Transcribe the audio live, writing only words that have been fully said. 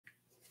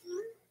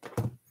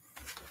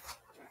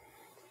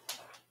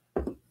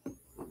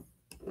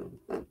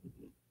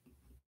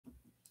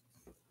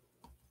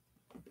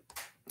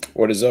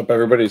What is up,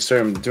 everybody? So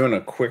I'm doing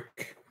a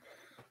quick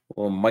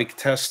little mic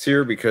test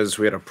here because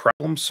we had a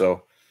problem.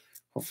 So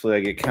hopefully I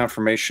get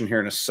confirmation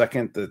here in a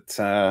second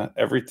that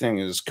everything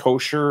is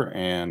kosher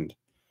and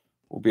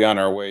we'll be on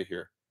our way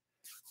here.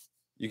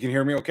 You can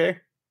hear me okay?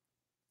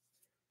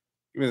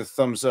 Give me the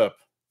thumbs up.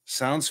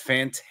 Sounds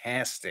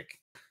fantastic.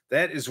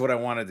 That is what I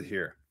wanted to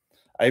hear.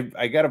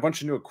 I got a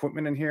bunch of new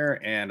equipment in here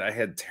and I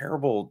had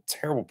terrible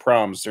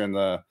problems during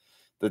the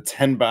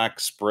 10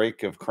 box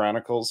break of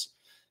Chronicles.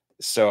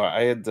 So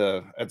I had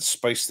to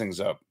spice things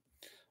up.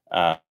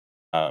 Uh,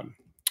 um,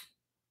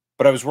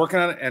 but I was working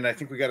on it, and I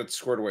think we got it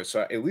squared away.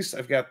 So at least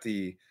I've got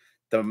the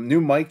new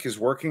mic is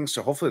working.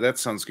 So hopefully that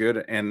sounds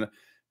good, and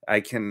I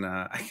can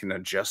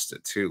adjust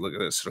it too. Look at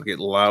this; it'll get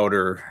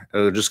louder.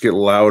 It'll just get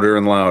louder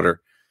and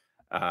louder.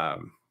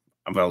 I'm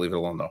gonna leave it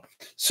alone though.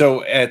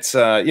 So it's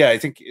yeah, I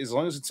think as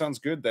long as it sounds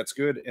good, that's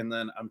good. And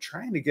then I'm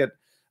trying to get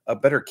a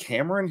better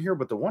camera in here,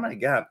 but the one I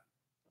got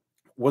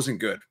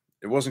wasn't good.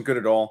 It wasn't good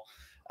at all.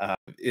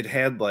 It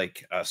had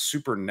like a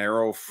super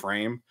narrow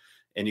frame,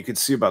 and you could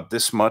see about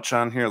this much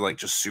on here, like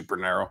just super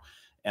narrow.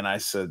 And I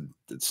said,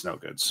 it's no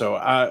good. So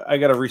I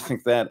got to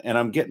rethink that. And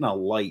I'm getting a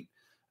light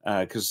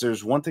because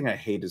there's one thing I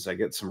hate is I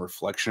get some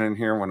reflection in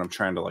here when I'm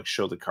trying to like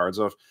show the cards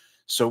off.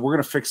 So we're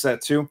going to fix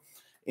that too.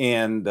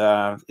 And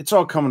it's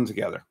all coming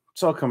together.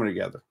 It's all coming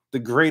together. The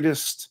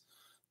greatest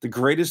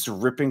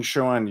ripping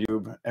show on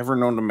YouTube ever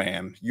known to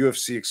man,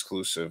 UFC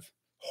exclusive.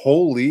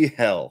 Holy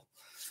hell.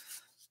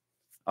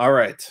 All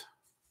right.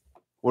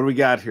 What do we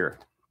got here?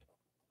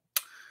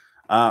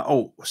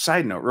 Oh,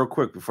 side note, real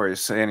quick before I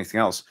say anything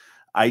else.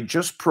 I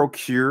just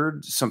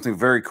procured something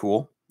very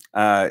cool.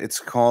 It's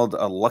called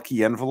a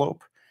lucky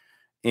envelope.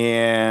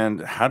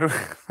 And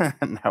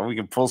now we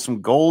can pull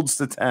some golds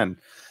to 10.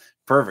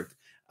 Perfect.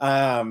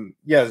 Yeah,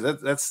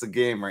 that's the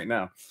game right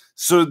now.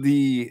 So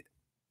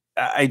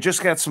I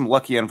just got some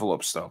lucky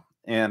envelopes though.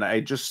 And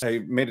I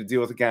made a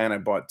deal with a guy and I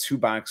bought 2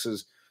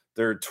 boxes.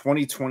 They're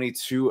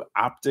 2022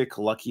 optic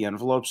lucky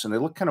envelopes, and they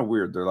look kind of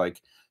weird.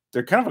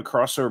 They're kind of a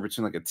crossover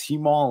between like a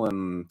T-Mall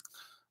and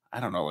I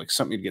don't know, like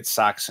something you'd get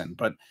socks in.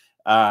 But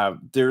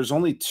there's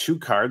only 2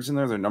 cards in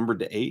there. They're numbered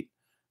to 8,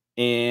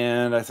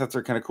 and I thought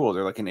they're kind of cool.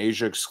 They're like an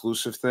Asia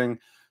exclusive thing.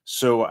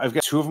 So I've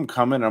got 2 of them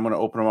coming. I'm going to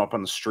open them up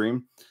on the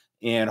stream,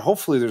 and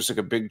hopefully there's like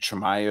a big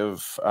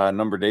Chimaev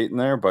numbered 8 in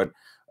there. But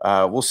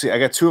we'll see. I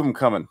got 2 of them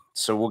coming,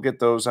 so we'll get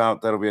those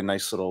out. That'll be a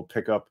nice little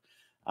pickup.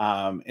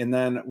 And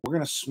then we're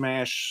gonna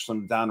smash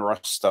some Don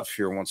Russ stuff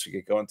here once we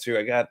get going too.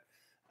 I got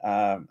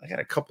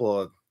a couple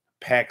of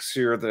packs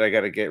here that I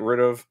got to get rid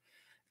of,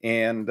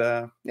 and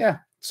yeah,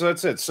 so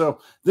that's it. So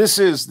this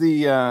is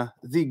the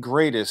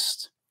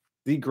greatest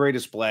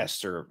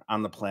blaster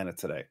on the planet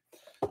today.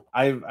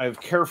 I've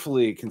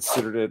carefully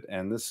considered it,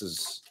 and this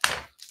is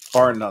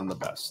bar none the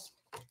best.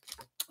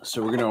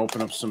 So we're gonna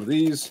open up some of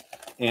these,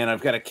 and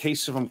I've got a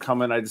case of them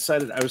coming. I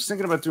was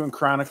thinking about doing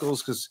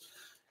Chronicles because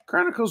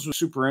Chronicles was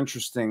super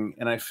interesting,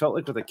 and I felt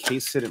like with a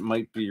case hit, it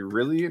might be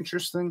really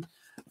interesting.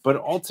 But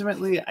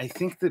ultimately, I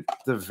think that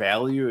the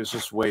value is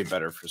just way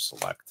better for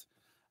Select.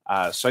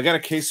 So I got a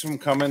case of them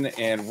coming,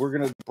 and we're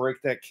going to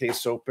break that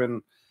case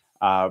open.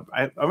 I'm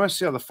going to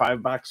see how the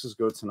 5 boxes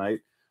go tonight.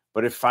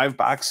 But if 5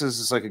 boxes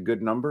is like a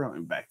good number, let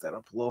me back that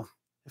up a little.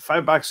 If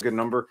 5 boxes is a good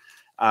number,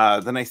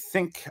 then I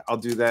think I'll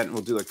do that, and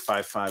we'll do like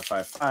 5, 5,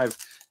 5, 5,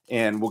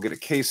 and we'll get a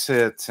case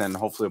hit and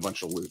hopefully a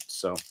bunch of loot.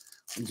 So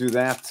do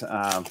that,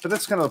 but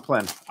that's kind of the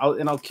plan.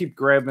 I'll keep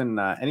grabbing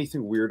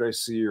anything weird I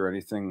see or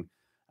anything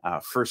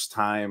first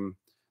time,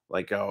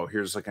 like, oh,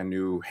 here's like a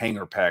new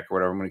hanger pack or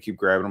whatever. I'm going to keep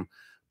grabbing them.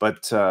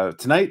 But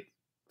tonight,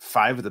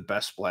 5 of the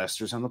best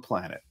blasters on the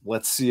planet.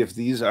 Let's see if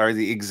these are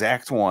the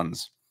exact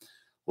ones.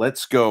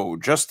 Let's go.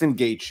 Justin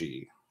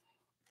Gaethje,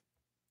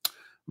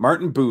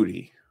 Martin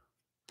Booty,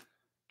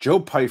 Joe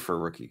Pyfer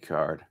rookie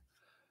card,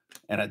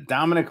 and a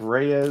Dominic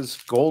Reyes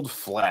gold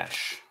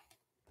flash.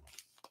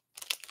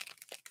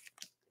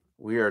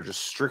 We are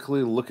just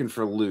strictly looking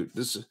for loot.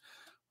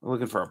 We're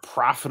looking for a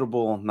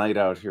profitable night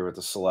out here with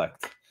the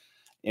Select.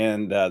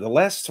 And the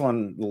last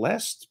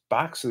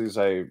box of these,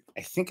 I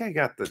think I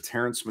got the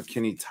Terrence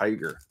McKinney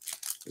Tiger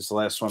is the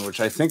last one, which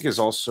I think is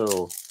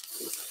also,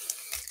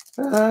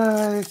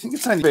 I think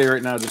it's on eBay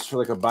right now just for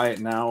like a buy it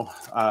now.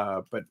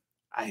 But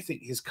I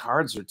think his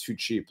cards are too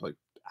cheap. Like,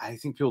 I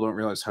think people don't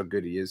realize how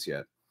good he is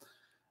yet.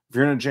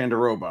 Virna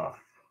Jandiroba,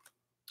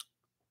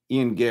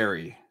 Ian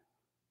Gary,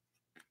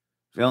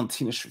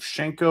 Valentina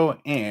Shevchenko,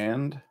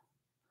 and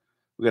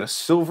we got a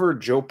silver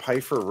Joe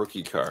Pyfer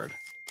rookie card.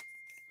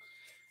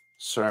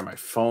 Sorry, my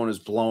phone is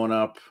blowing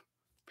up.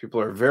 People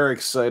are very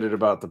excited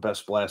about the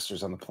best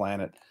blasters on the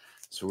planet,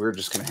 so we're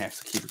just going to have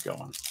to keep it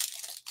going.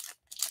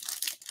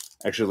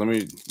 Actually,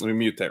 let me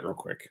mute that real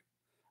quick.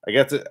 I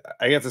got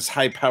this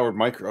high-powered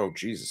micro. Oh,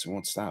 Jesus, it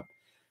won't stop.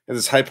 I got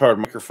this high-powered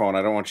microphone.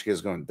 I don't want you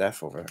guys going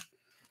deaf over there.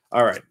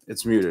 All right,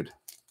 it's muted.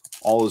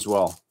 All is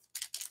well.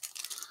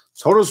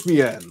 Todos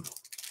bien.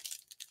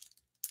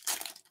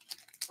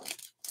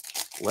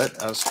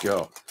 Let us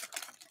go.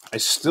 I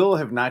still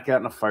have not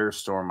gotten a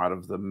Firestorm out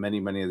of the many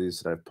of these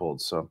that I've pulled,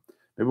 so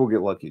maybe we'll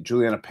get lucky.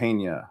 Juliana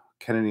Pena,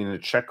 Kennedy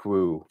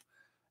Nchekwu,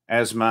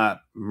 Azmat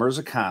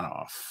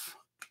Mirzakhanov,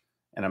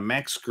 and a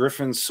Max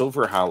Griffin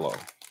Silver Hollow.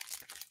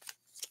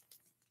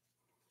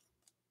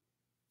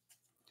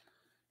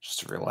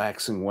 Just a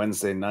relaxing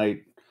Wednesday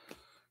night,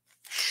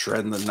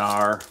 shredding the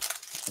gnar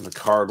in the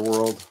card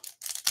world.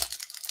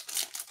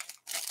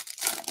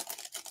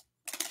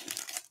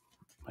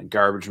 My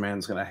garbage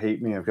man's going to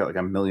hate me. I've got like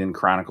a million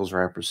Chronicles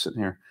wrappers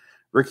sitting here.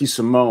 Ricky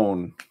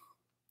Simone.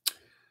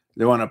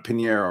 Luana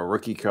Pinheiro,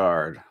 rookie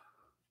card.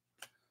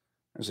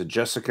 There's a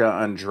Jessica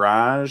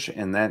Andrade,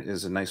 and that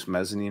is a nice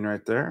mezzanine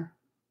right there.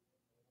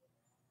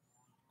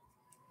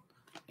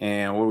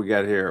 And what we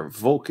got here?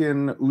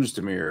 Volkan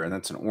Uzdemir, and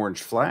that's an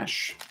orange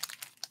flash.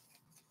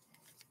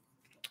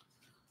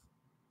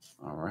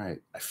 All right.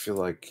 I feel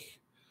like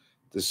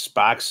this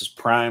box is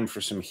primed for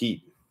some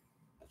heat.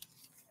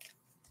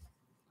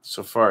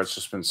 So far, it's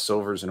just been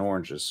silvers and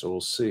oranges, so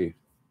we'll see.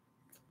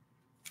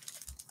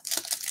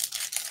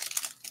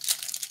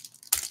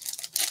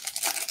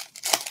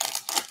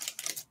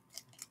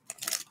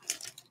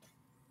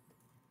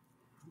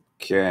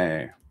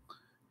 Okay.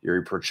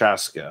 Yuri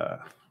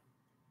Prochaska.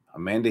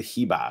 Amanda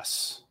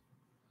Hebas.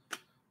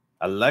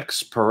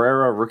 Alex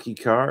Pereira rookie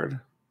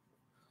card.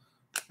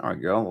 There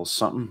we go. A little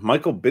something.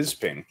 Michael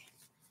Bisping.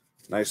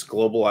 Nice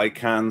global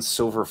icon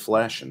silver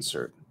flash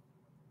insert.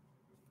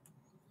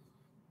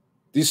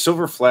 These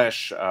silver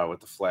flash with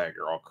the flag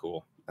are all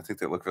cool. I think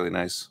they look really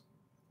nice.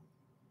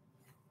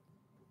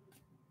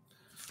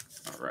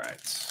 All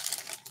right.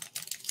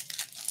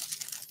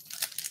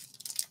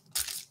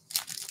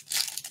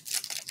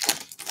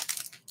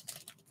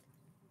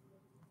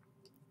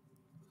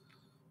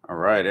 All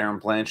right, Aaron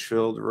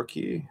Blanchfield,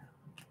 rookie.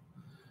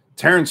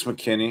 Terrence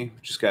McKinney,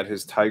 just got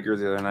his Tiger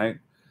the other night.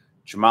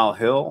 Jamal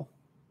Hill.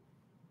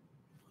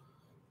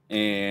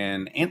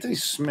 And Anthony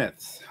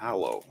Smith,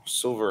 hollow,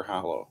 silver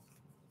hollow.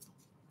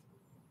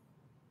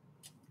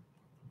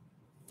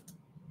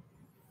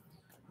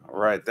 All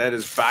right, that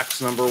is box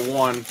number 1.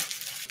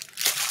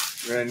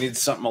 We're going to need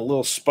something a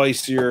little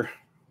spicier.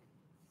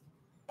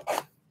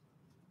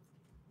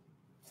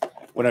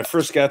 When I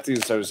first got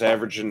these, I was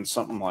averaging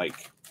something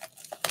like,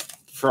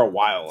 for a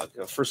while, like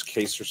the first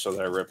case or so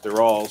that I ripped, they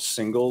were all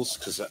singles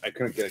because I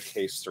couldn't get a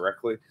case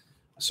directly.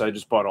 So I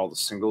just bought all the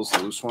singles,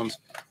 the loose ones.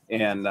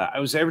 And I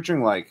was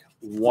averaging like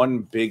 1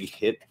 big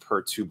hit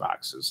per 2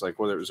 boxes, like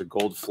whether it was a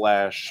gold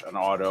flash, an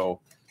auto,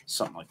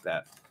 something like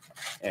that.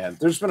 And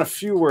there's been a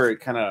few where it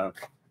kind of,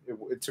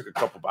 it took a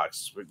couple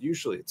boxes, but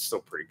usually it's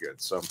still pretty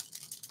good. So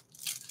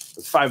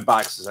with 5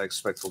 boxes, I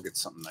expect we'll get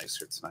something nice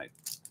here tonight.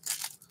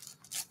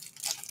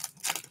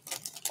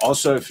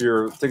 Also, if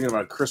you're thinking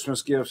about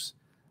Christmas gifts,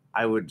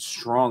 I would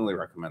strongly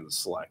recommend the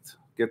Select.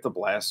 Get the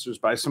blasters.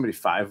 Buy somebody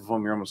 5 of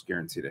them. You're almost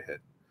guaranteed a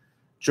hit.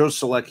 Joe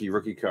Selecki,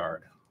 rookie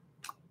card.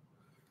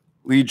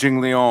 Li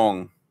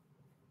Jingliang.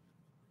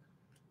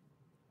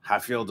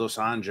 Rafael Dos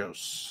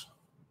Anjos.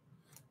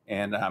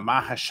 And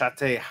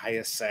Mahashate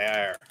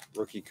Hayasair,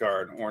 rookie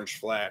card, orange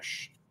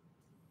flash.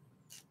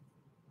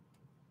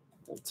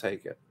 We'll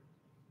take it.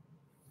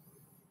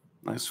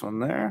 Nice one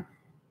there.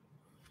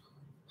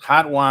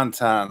 Hot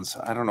wontons.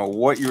 I don't know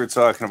what you were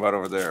talking about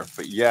over there,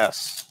 but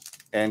yes,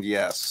 and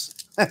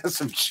yes.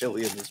 Some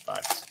chili in this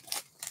box.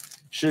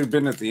 Should have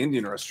been at the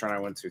Indian restaurant I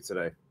went to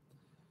today.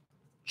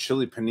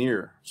 Chili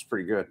paneer. It's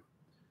pretty good.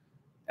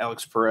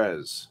 Alex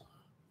Perez.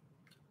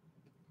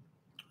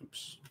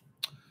 Oops.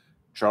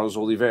 Charles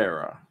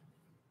Oliveira,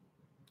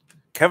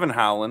 Kevin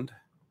Holland,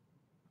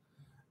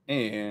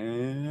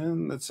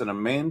 and that's an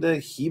Amanda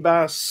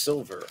Hebas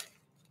silver.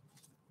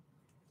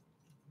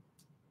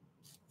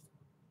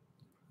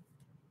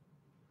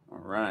 All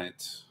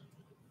right.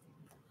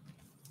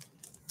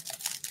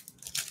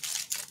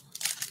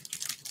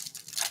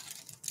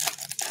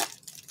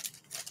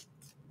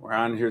 We're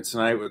on here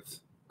tonight with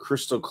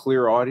crystal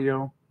clear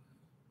audio,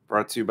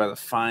 brought to you by the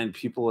fine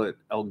people at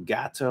El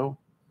Gato.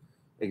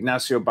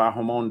 Ignacio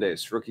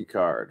Bahamondes, rookie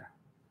card.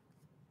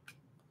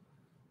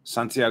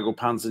 Santiago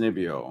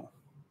Ponzinibbio.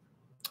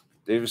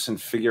 Davison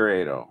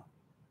Figueiredo.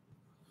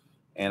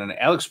 And an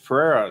Alex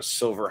Pereira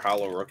silver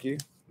hollow rookie.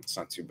 It's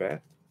not too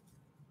bad.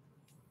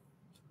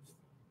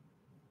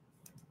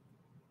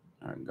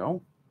 There we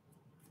go.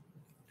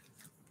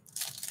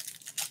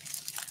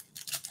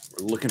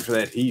 We're looking for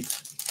that heat.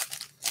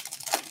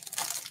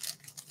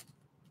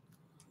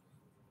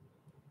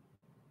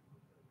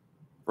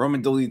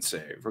 Roman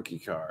Dolidze, rookie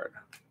card.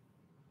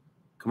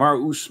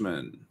 Kamaru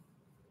Usman.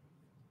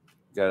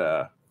 Got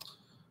a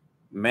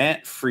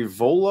Matt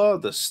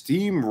Frivola, the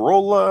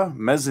Steamroller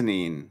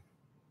Mezzanine.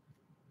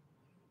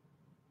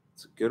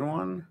 It's a good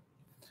one.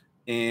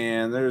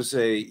 And there's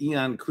a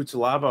Ion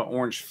Kutalaba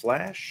orange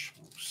flash.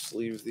 We'll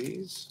sleeve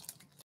these.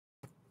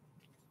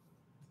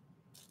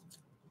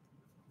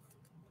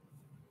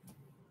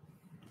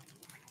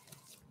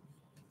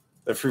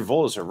 The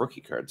Frivola is a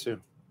rookie card,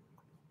 too.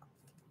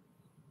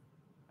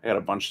 I got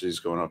a bunch of these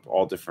going up,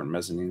 all different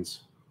mezzanines.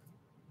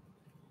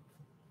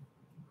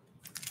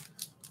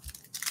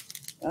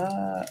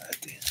 I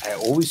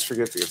always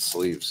forget to get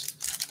sleeves.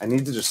 I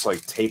need to just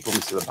like tape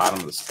them to the bottom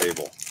of this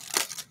table.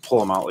 pull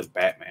them out like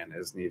Batman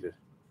as needed.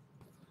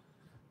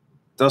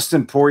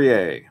 Dustin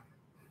Poirier,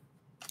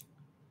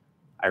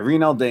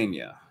 Irene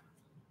Aldana,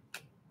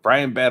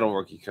 Brian Battle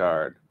rookie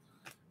card,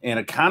 and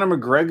a Conor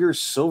McGregor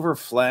Silver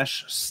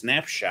Flash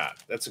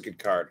Snapshot. That's a good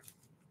card.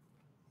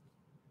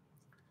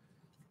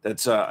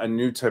 That's a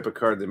new type of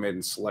card they made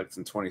in Select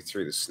in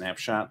 23, the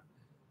Snapshot.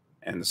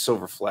 And the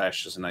Silver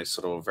Flash is a nice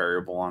little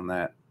variable on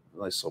that.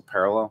 Nice little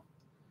parallel.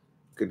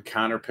 Good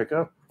Conor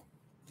pickup.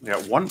 We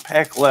got one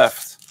pack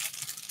left.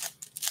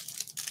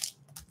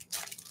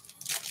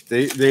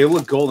 They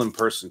look gold in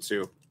person,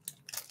 too.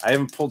 I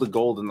haven't pulled a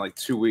gold in like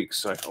 2 weeks,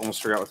 so I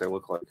almost forgot what they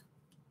look like.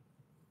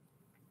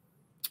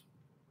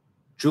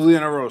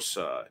 Juliana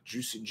Rosa,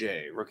 Juicy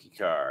J, rookie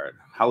card.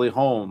 Holly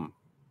Holm.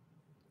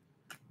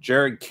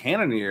 Jared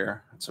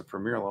Cannonier, that's a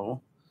premier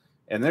level.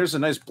 And there's a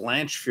nice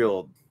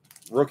Blanchfield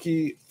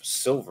rookie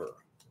silver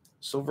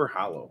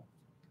hollow.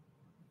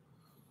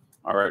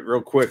 All right,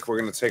 real quick, we're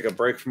going to take a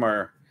break from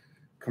our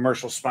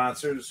commercial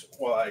sponsors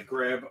while I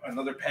grab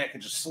another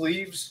package of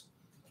sleeves.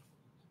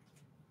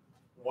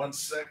 1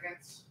 second.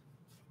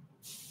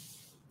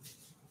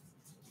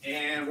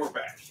 And we're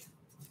back.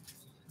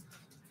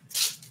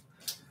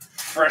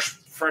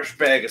 Fresh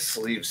bag of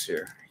sleeves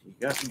here.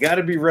 You got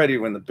to be ready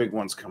when the big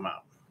ones come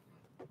out.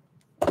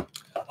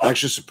 I'm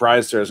actually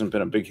surprised there hasn't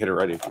been a big hit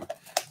already.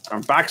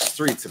 On box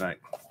 3 tonight.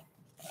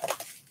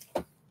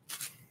 All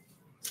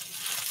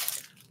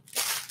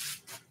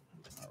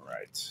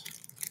right.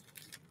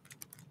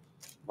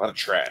 A lot of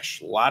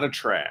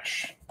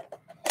trash.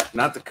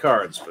 Not the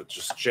cards, but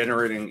just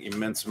generating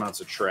immense amounts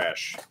of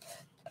trash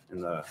in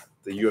the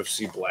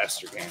UFC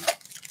Blaster game.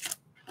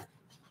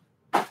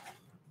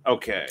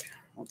 Okay,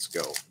 let's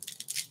go.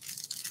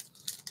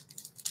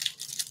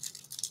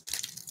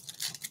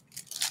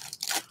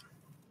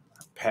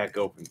 Pack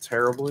open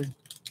terribly.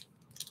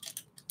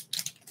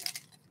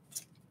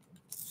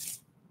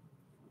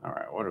 All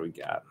right, what do we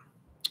got?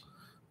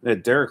 We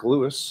had Derek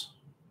Lewis.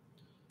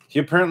 He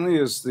apparently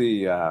is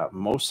the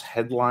most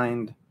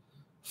headlined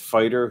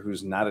fighter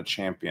who's not a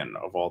champion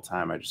of all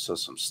time. I just saw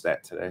some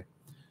stat today.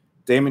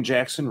 Damon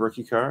Jackson,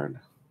 rookie card.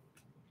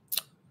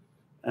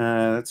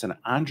 That's an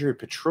Andre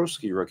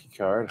Petrosky rookie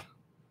card.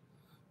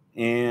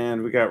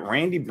 And we got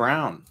Randy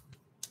Brown.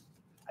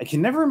 I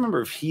can never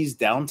remember if he's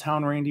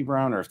downtown Randy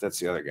Brown or if that's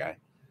the other guy.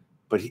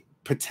 But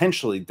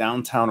potentially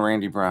downtown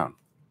Randy Brown.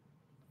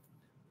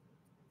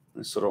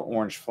 This little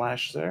orange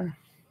flash there.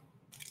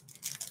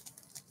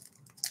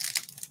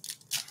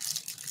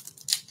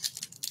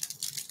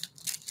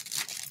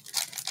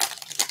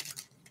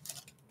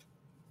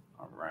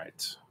 All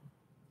right.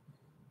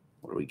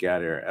 What do we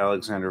got here?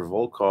 Alexander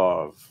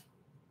Volkov.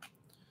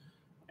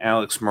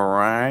 Alex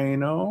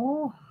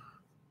Moreno.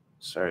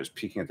 Sorry, I was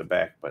peeking at the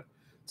back, but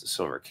it's a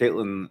silver.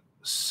 Caitlin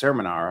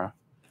Sermonara.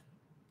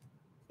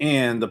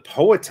 And the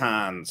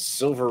Poetan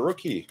silver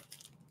rookie.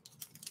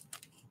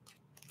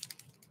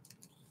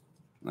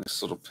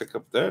 Nice little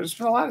pickup there. There's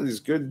been a lot of these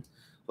good,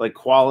 like,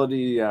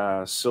 quality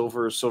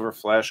silver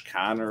flash,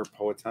 Conor,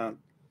 Poetan.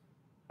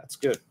 That's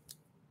good.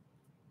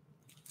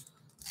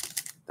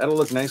 That'll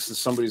look nice in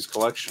somebody's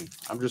collection.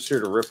 I'm just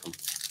here to rip them.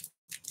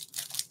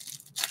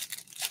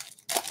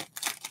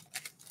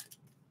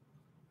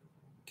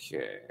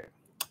 Okay.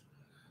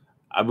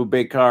 Abu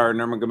Bakar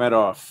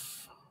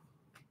Nurmagomedov.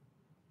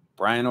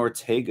 Brian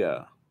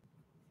Ortega.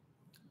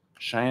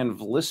 Cheyenne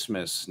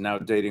Vlismus, now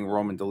dating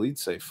Roman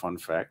Dolidze. Fun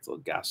fact,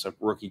 little gossip.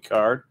 Rookie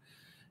card.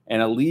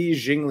 And a Li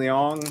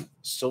Jingliang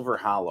silver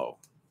hollow.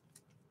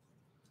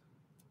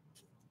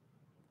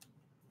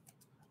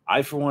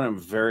 I, for one, am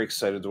very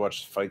excited to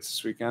watch the fights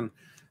this weekend.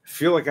 I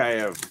feel like I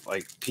have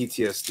like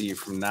PTSD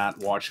from not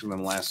watching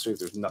them last week.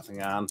 There's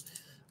nothing on.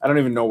 I don't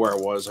even know where I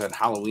was. I had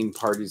Halloween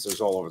parties. It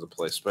was all over the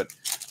place, but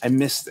I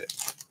missed it.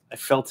 I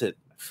felt it.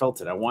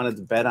 I wanted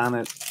to bet on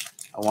it.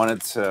 I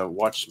wanted to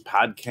watch some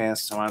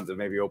podcasts. I wanted to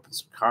maybe open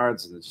some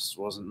cards, and it just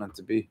wasn't meant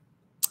to be.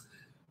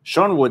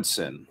 Sean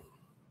Woodson.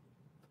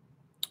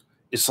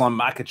 Islam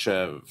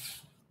Makhachev.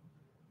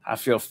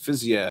 Rafael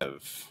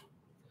Fiziev.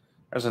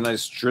 There's a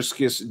nice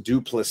Driscus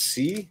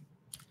Duplessis.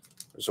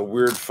 There's a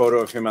weird photo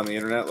of him on the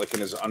internet, like in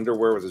his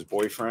underwear with his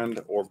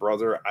boyfriend or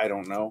brother. I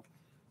don't know.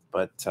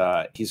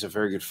 But he's a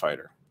very good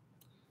fighter.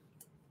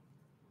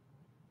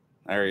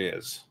 There he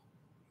is.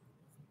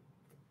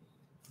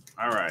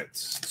 All right.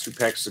 2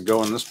 packs to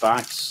go in this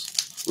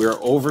box. We are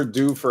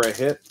overdue for a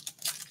hit.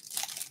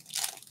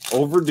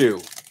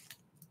 Overdue.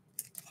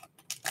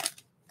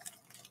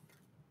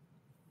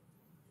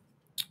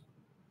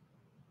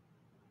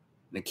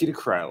 Nikita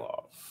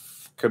Krylov.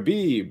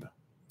 Khabib.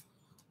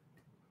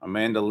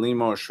 Amanda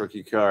Lemos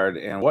rookie card.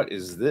 And what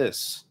is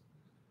this?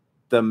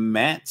 The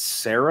Matt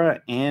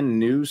Serra and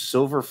new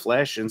silver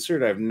flash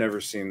insert. I've never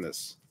seen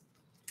this.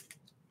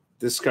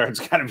 This card's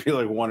got to be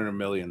like 1 in a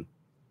million.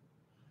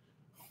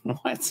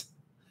 What?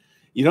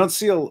 You don't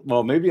see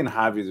well, maybe in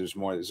hobby there's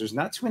more. There's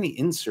not too many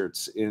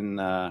inserts in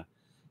the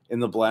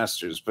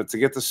blasters, but to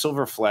get the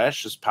silver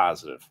flash is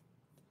positive.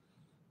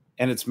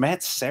 And it's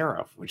Matt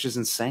Serra, which is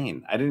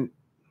insane.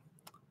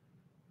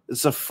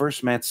 It's the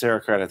first Matt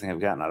Serra card I think I've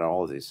gotten out of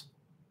all of these.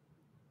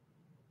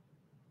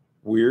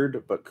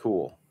 Weird, but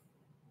cool.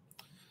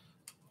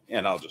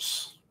 And I'll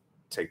just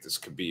take this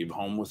Khabib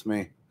home with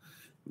me.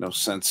 No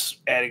sense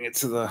adding it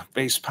to the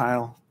base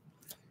pile.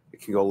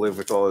 It can go live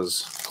with all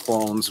his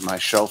clones on my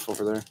shelf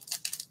over there.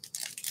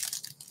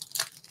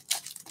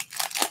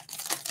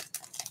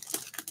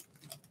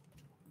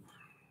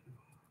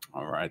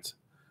 All right.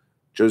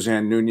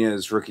 Josiane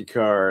Nunez, rookie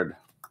card.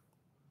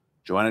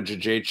 Joanna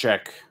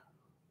Jacek.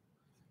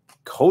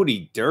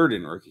 Cody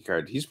Durden, rookie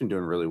card. He's been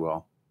doing really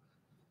well.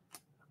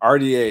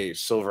 RDA,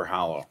 Silver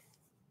Hollow.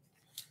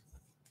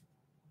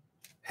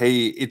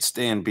 Hey, it's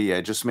Dan B.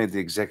 I just made the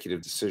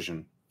executive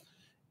decision.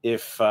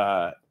 If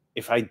I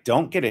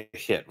don't get a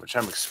hit, which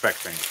I'm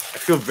expecting, I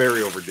feel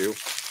very overdue.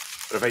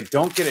 But if I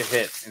don't get a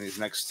hit in these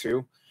next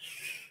two,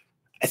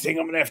 I think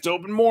I'm going to have to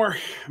open more.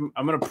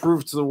 I'm going to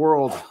prove to the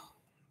world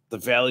the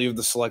value of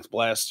the Select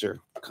Blaster.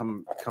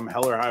 Come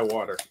hell or high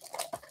water.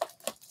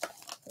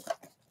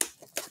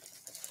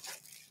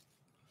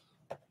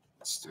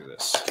 Let's do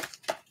this.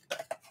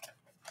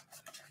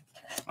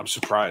 I'm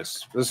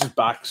surprised. This is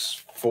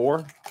box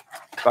 4.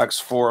 Box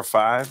 4 or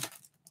 5.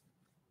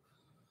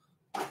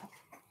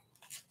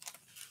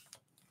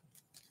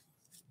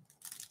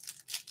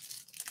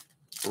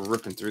 We're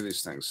ripping through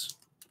these things.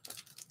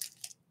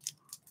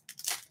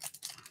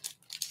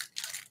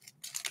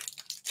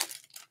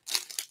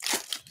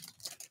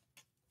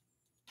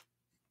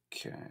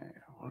 Okay,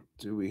 what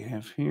do we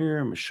have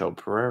here? Michelle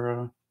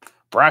Pereira,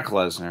 Brock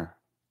Lesnar.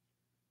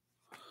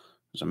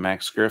 There's a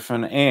Max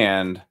Griffin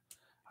and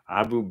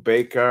Abu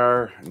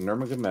Bakr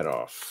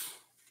Nurmagomedov.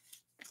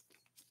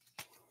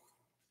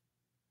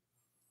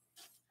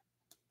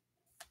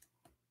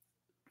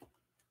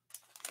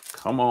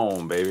 Come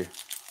on, baby.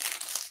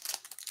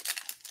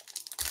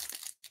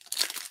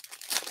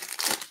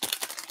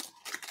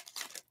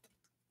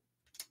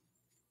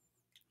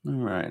 All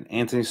right,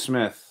 Anthony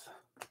Smith,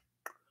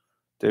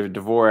 David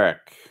Dvorak,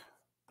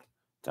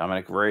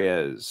 Dominic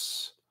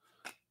Reyes,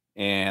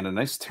 and a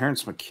nice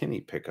Terrence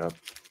McKinney pickup.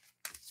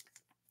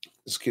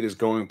 This kid is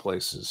going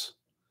places.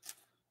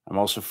 I'm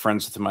also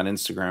friends with him on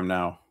Instagram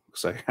now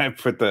because I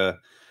put the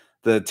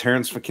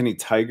Terrence McKinney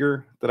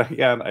Tiger that I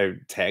got. I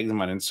tagged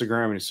him on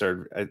Instagram and he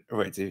started.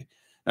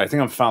 I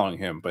think I'm following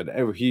him, but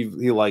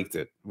he liked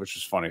it, which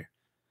was funny.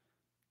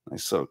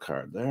 Nice little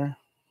card there.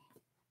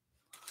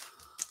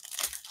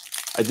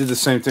 I did the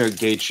same thing with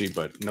Gaethje,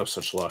 but no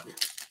such luck.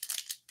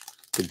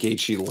 The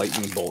Gaethje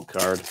Lightning Bolt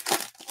card.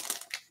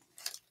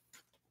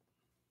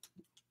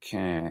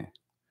 Okay.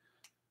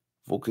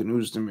 Volkan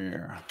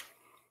Oezdemir.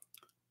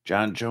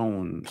 John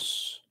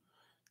Jones.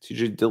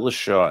 TJ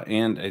Dillashaw.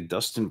 And a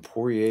Dustin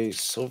Poirier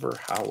Silver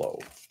Hollow.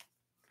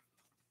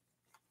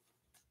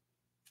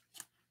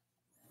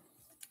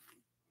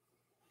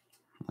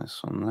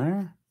 Nice one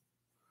there.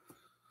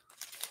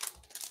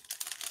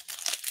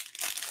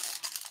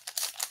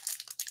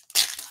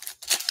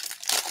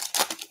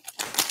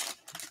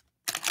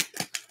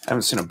 I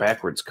haven't seen a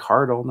backwards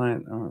card all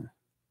night. Oh.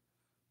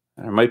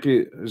 There might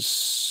be,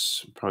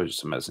 probably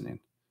just a mezzanine.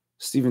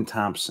 Stephen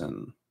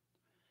Thompson.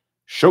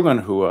 Shogun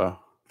Hua.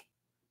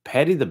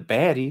 Patty the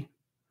Batty.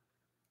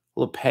 A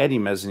little Patty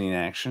mezzanine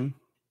action.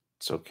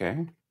 It's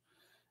okay.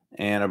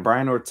 And a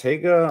Brian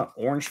Ortega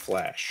Orange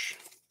Flash.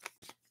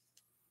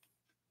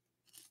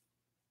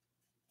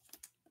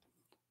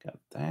 Got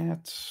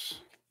that.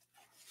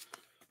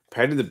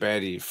 Patty the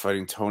Batty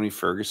fighting Tony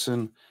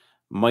Ferguson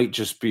might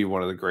just be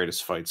one of the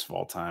greatest fights of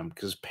all time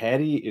because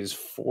Patty is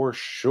for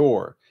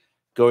sure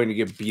going to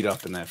get beat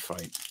up in that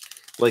fight.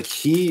 Like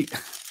he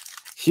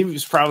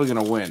was probably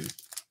going to win,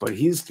 but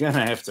he's going to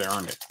have to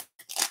earn it.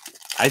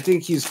 I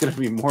think he's going to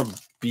be more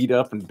beat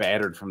up and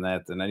battered from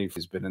that than any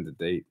he's been in to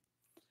date.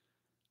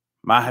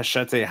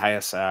 Mahashate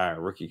Hayasar,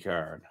 rookie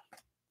card.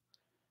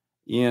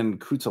 Ian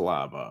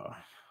Kutalaba.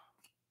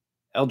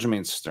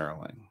 Aljamain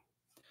Sterling.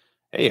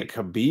 Hey, a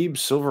Khabib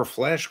Silver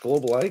Flash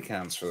Global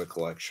Icons for the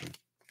collection.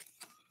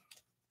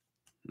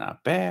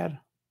 Not bad.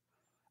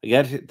 I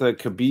got the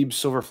Khabib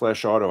Silver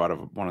Flash Auto out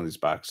of one of these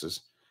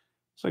boxes.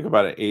 It's like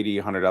about an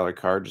 $80, $100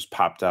 card. Just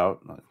popped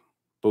out.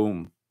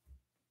 Boom.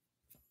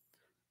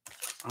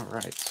 All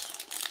right.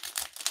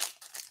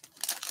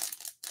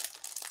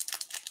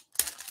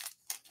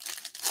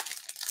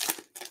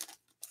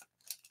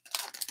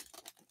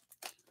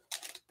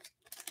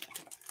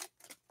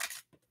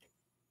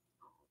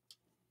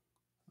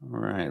 All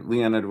right.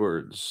 Leon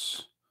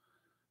Edwards.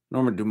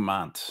 Norma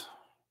Dumont.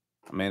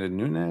 Amanda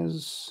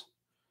Nunes.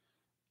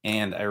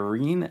 And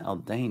Irene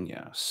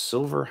Aldana,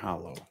 Silver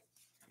Hollow.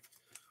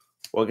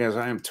 Well, guys,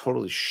 I am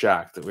totally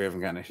shocked that we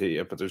haven't gotten a hit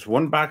yet, but there's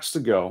one box to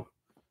go,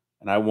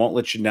 and I won't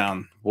let you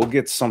down. We'll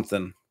get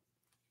something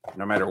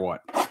no matter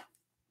what.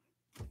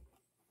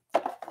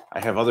 I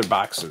have other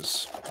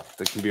boxes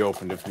that can be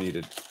opened if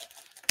needed,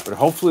 but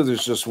hopefully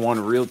there's just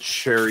one real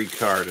cherry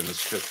card in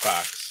this 5th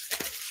box.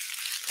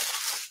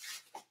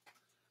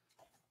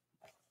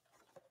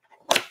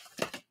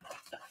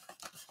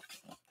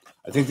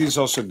 I think these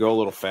also go a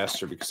little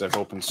faster because I've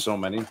opened so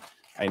many.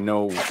 I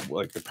know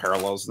like the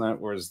parallels in that,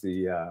 whereas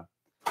the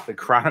The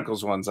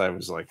Chronicles ones, I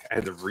was like, I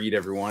had to read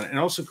everyone. And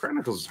also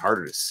Chronicles is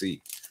harder to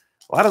see.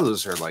 A lot of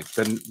those are like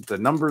the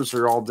numbers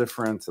are all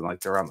different and like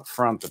they're on the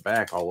front, the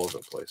back, all over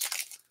the place.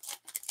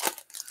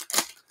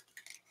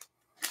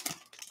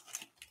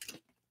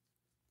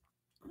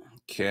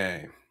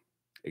 Okay.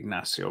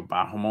 Ignacio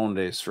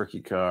Bahamondes,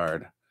 rookie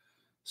card.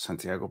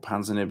 Santiago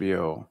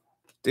Ponzinibbio,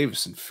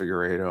 Davison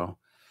Figueiredo,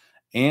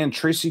 and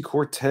Tracy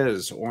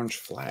Cortez, Orange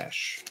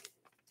Flash.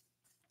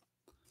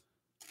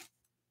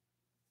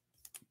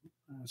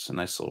 That's a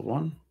nice little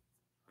one.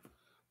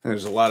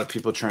 There's a lot of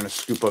people trying to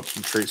scoop up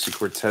some Tracy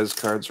Cortez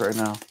cards right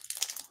now.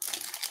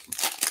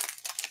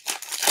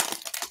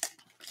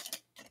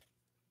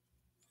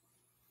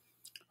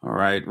 All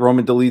right,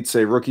 Roman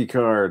Dolidze, rookie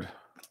card.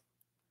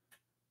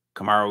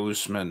 Kamaru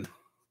Usman,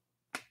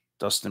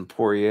 Dustin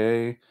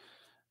Poirier,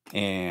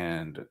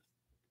 and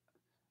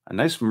a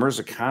nice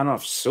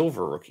Mirzakhanov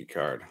silver rookie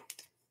card.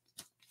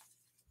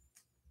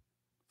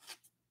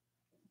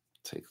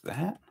 Take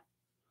that.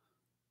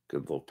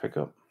 Good little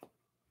pickup.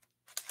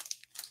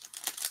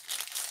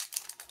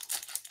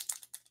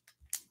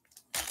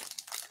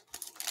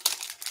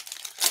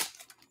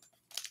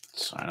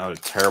 So another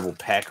terrible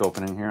pack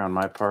opening here on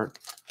my part.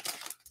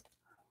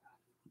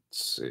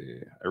 Let's see.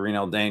 Irene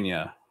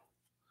Aldana,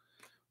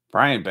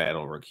 Brian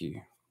Battle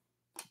rookie,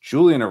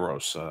 Julian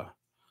Erosa,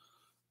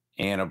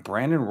 and a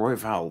Brandon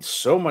Royval.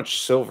 So much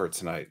silver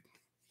tonight.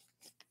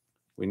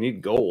 We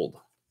need gold.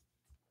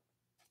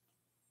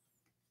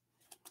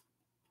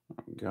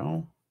 There we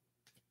go.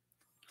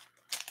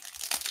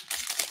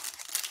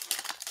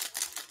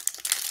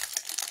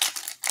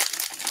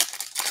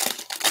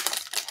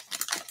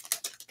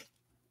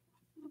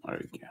 There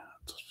we go.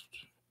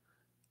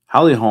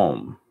 Holly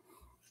Holm.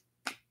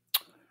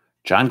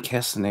 John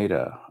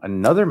Castaneda.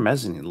 Another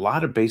mezzanine. A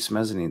lot of base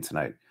mezzanine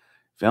tonight.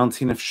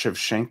 Valentina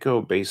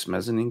Shevchenko base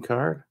mezzanine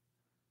card.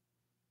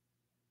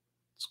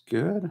 It's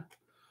good.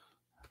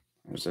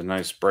 There's a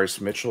nice Bryce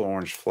Mitchell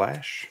Orange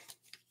Flash.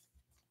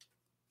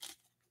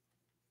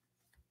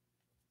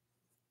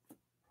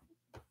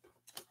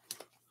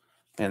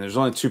 And there's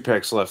only 2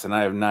 packs left, and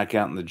I have not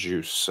gotten the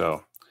juice,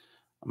 so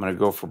I'm going to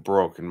go for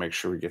broke and make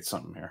sure we get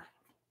something here.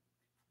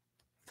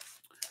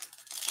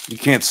 You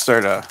can't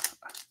start a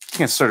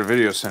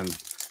video saying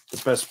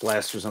the best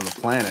blasters on the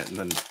planet and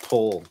then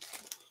pull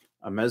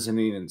a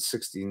mezzanine and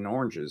 16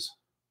 oranges.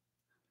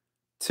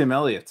 Tim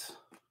Elliott,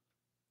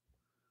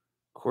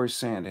 Corey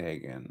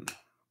Sandhagen,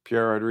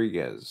 Pierre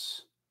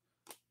Rodriguez,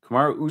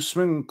 Kamaru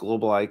Usman,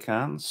 Global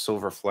Icon,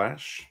 Silver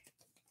Flash.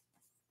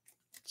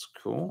 That's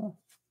cool.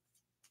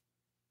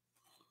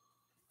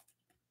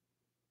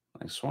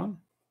 Nice one.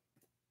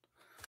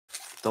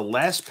 The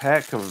last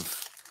pack of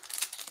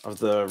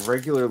the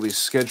regularly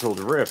scheduled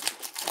rip,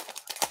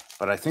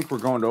 but I think we're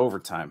going to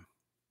overtime.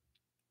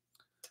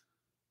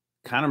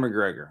 Conor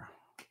McGregor,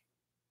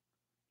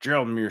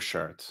 Gerald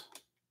Meerschaert,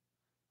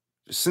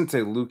 Vicente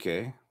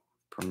Luque,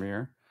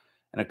 Premier,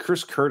 and a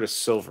Chris Curtis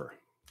silver.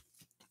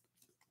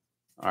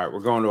 All right, we're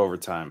going to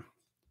overtime.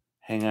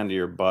 Hang on to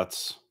your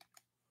butts.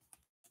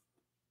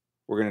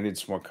 We're going to need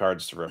some more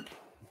cards to rip.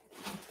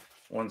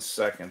 1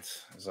 second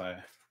as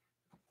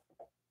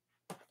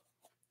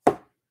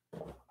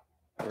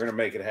we're going to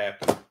make it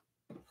happen.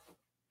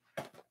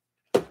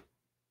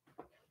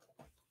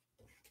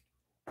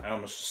 I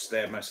almost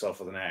stabbed myself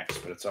with an axe,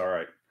 but it's all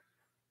right.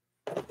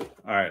 All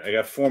right, I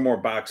got 4 more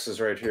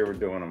boxes right here. We're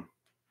doing them.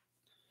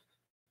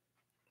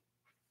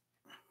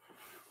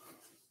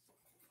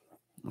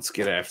 Let's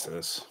get after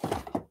this.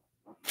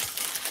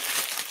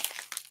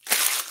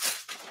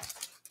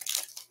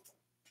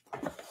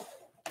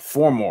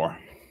 Four more.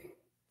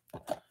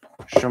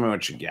 Show me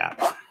what you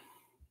got.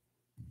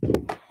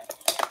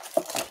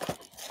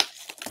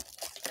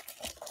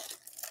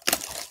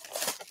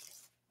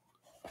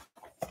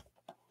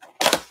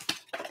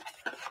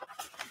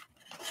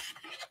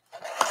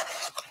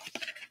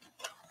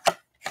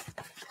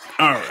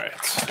 All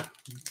right.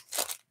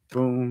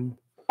 Boom.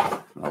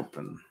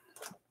 Open.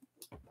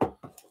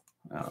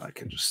 Oh, I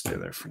can just stay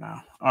there for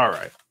now. All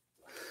right.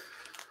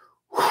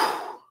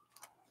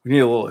 We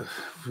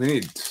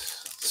need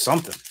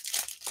something.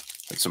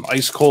 Like some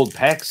ice cold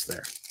packs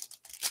there.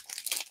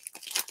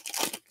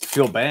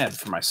 Feel bad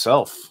for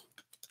myself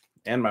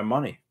and my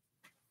money.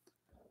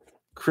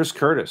 Chris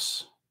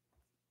Curtis.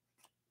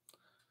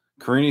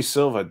 Karine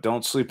Silva,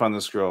 don't sleep on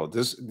this girl.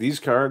 These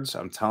cards,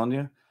 I'm telling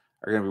you,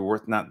 are going to be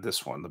worth, not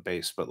this one, the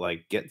base, but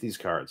like get these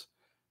cards.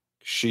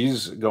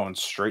 She's going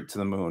straight to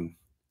the moon.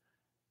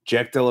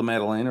 Jack Della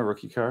Maddalena,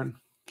 rookie card.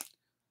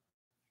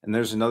 And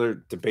there's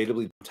another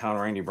debatably town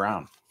Randy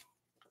Brown.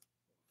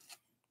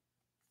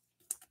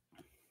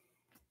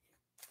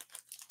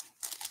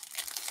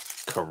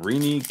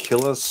 Karine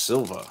Killa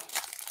Silva.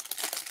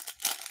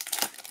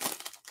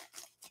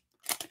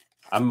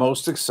 I'm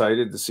most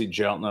excited to see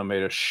Jelton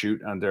Almeida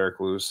shoot on Derek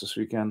Lewis this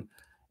weekend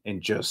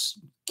and just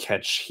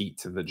catch heat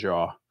to the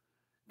jaw.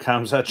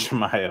 Khamzat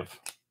Chimaev.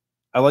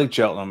 I like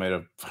Jelton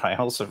Almeida. I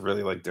also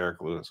really like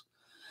Derek Lewis.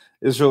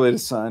 Israel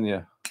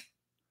Adesanya.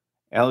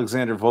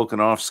 Alexander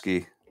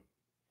Volkanovski.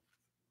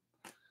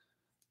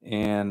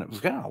 And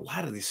we've got a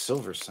lot of these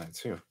silvers tonight,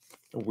 too.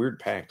 They're weird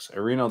packs.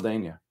 Irene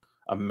Aldana.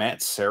 A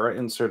Matt Serra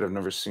insert. I've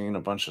never seen.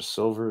 A bunch of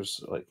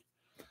silvers. Like,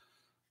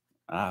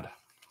 odd.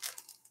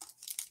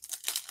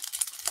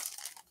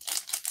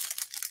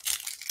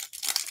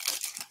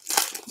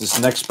 This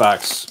next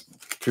box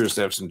appears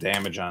to have some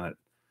damage on it.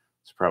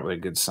 It's probably a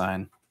good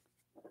sign.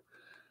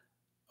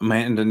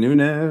 Amanda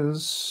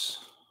Nunes.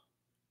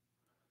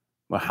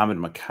 Mohammed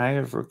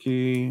Makayev,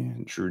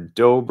 rookie. Drew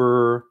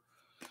Dober.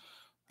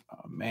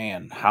 Oh,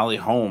 man. Holly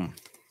Holm.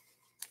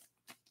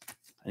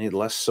 I need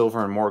less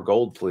silver and more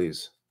gold,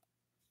 please.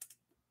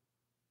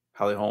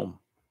 Holly Holm,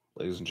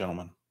 ladies and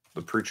gentlemen.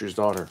 The preacher's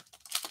daughter.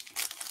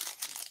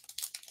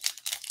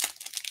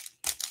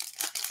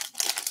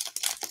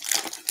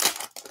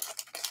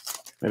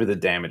 Maybe the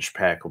damaged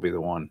pack will be the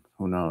one.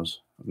 Who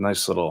knows?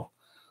 Nice little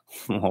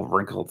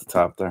wrinkle at the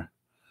top there.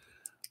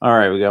 All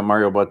right, we got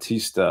Mario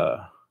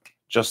Bautista,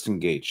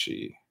 Justin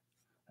Gaethje.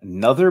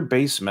 Another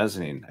base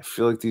mezzanine. I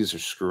feel like these are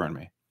screwing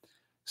me.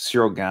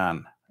 Cyril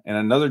Gane. And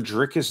another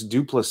Dricus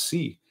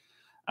Duplessis.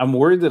 I'm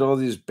worried that all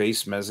these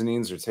base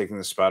mezzanines are taking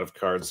the spot of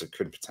cards that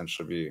could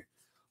potentially be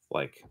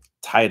like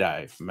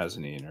tie-dye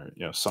mezzanine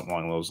or something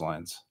along those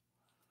lines.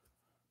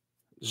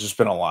 There's just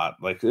been a lot.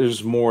 Like,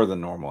 there's more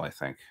than normal, I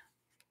think.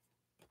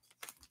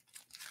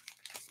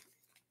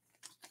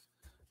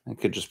 It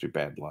could just be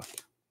bad luck.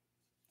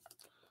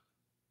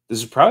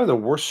 This is probably the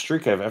worst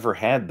streak I've ever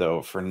had,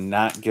 though, for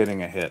not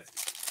getting a hit.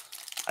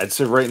 I'd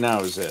say right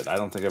now is it. I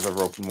don't think I've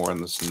ever opened more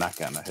than this and not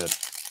gotten a hit.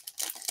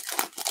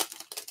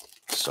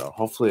 So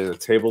hopefully the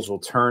tables will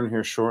turn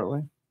here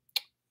shortly.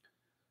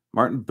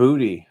 Martin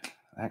Booty.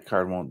 That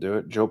card won't do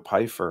it. Joe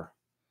Pfeiffer.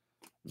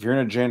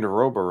 Virna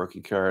Jandiroba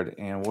rookie card.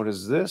 And what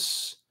is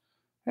this?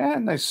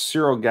 Nice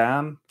Cyril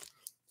Gane.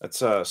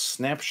 That's a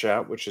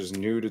snapshot, which is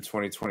new to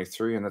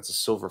 2023, and that's a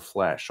silver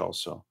flash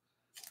also.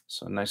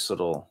 So nice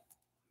little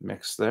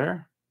mix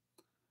there.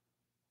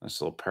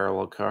 Nice little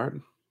parallel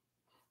card.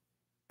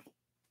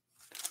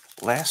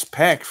 Last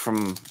pack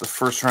from the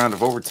first round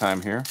of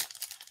overtime here.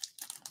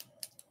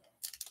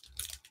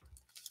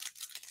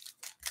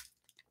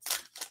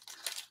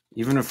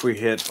 Even if we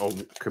hit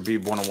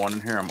Khabib 101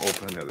 in here, I'm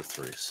opening the other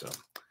three. So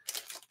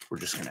we're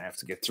just going to have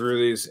to get through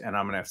these, and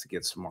I'm going to have to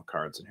get some more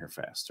cards in here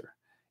faster.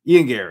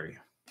 Ian Gary.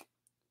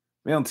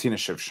 Valentina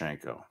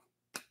Shevchenko.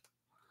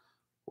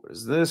 What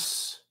is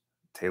this?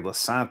 Taylor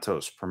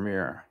Santos,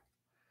 Premier.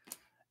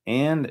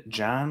 And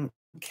John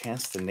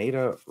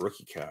Castaneda,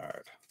 rookie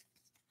card.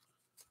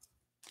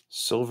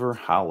 Silver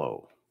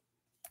Hollow.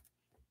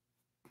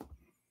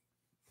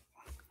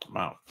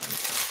 Wow.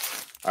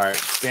 All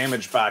right,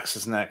 damaged box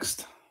is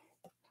next.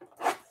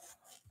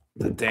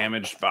 The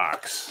damaged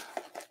box.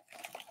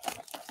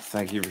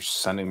 Thank you for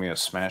sending me a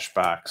smash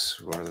box,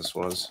 whoever this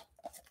was.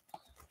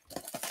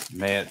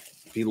 May it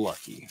be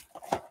lucky.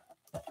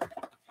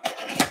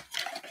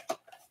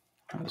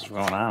 What's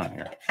going on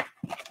here?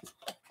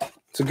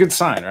 It's a good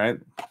sign, right?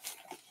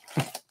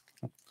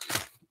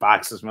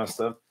 Box is messed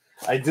up.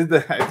 I did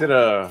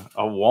a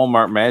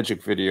Walmart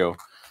magic video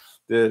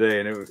the other day,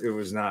 and it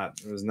was not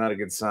a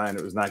good sign.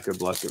 It was not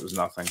good luck. It was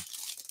nothing.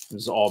 It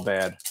was all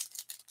bad.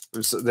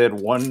 They had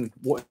one.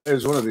 It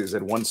was one of these. They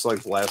had one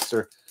select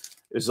blaster.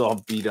 It was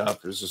all beat up.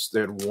 It was just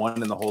they had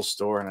one in the whole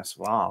store, and I said,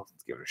 "Well, I'll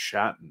give it a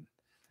shot," and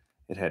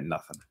it had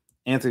nothing.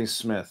 Anthony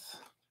Smith,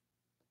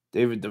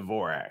 David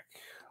Dvorak,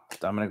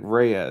 Dominic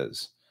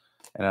Reyes,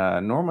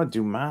 and Norma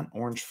Dumont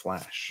Orange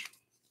Flash.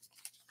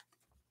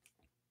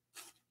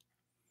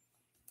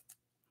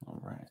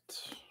 All right.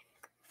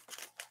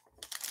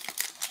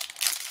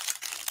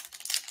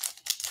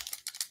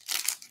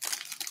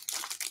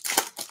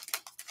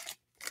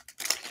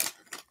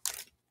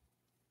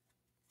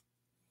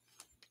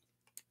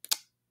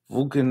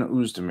 Vulcan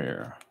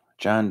Uzdemir,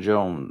 John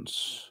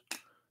Jones,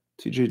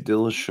 TJ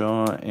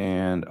Dillashaw,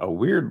 and a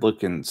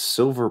weird-looking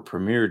silver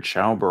Premier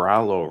Chao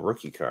Barallo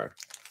rookie card.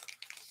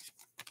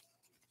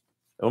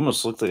 It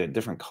almost looked like a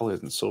different color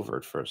than silver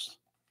at first.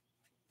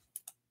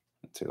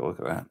 Let's take a look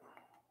at that.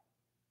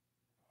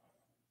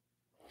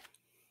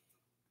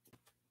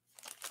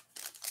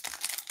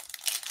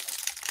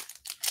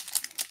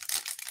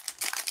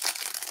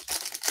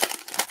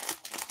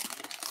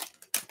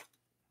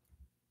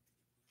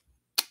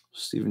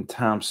 Stephen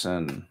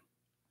Thompson,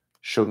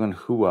 Shogun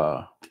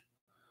Hua,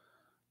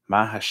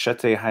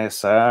 Mahashete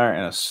Hayasar,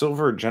 and a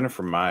silver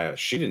Jennifer Maya.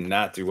 She did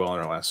not do well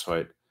in her last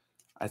fight.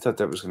 I thought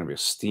that was going to be a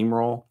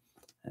steamroll,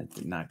 and it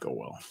did not go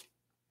well.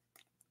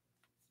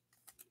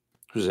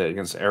 Was it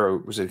against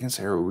Arrow? Was it against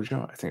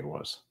Araujo? I think it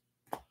was.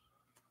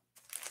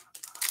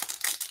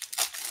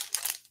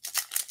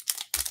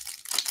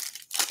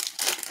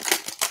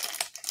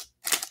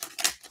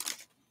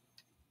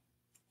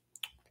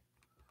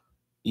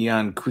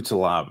 Ian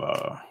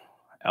Kutalaba,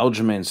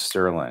 Aljamain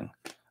Sterling,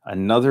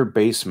 another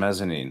base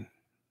mezzanine,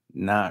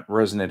 not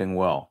resonating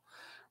well.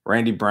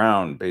 Randy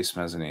Brown, base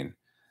mezzanine,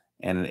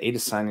 and an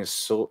Adesanya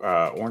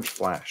Orange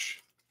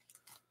Flash.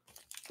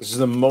 This is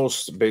the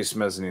most base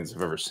mezzanines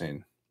I've ever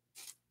seen.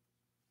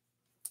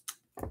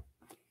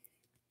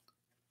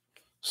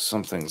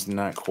 Something's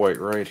not quite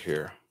right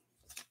here.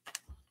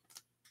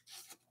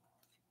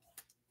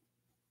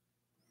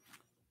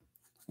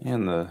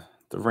 And the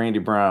Randy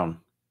Brown.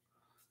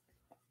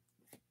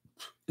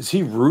 Is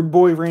he Rude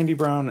Boy Randy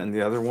Brown? And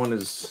the other one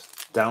is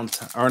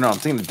Downtown. Or no, I'm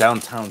thinking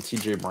Downtown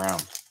TJ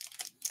Brown.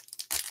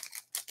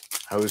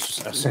 I was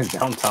saying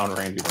Downtown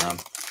Randy Brown.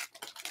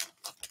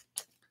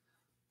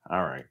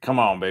 All right, come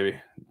on, baby.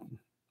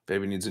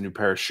 Baby needs a new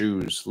pair of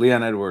shoes.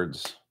 Leon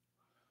Edwards,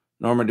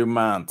 Norma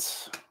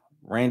Dumont,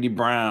 Randy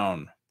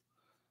Brown,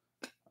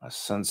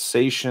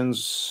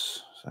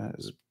 Sensations,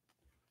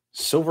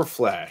 Silver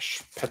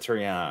Flash,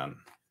 Petrian.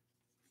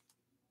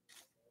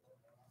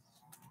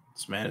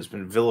 This man has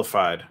been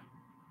vilified.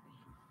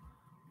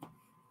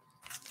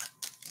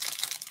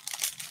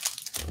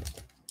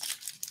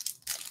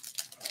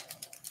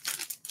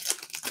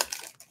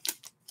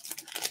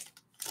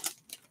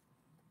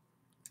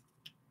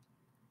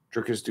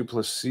 Dricus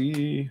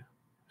Duplessis,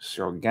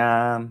 Cyril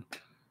Gahn,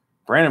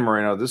 Brandon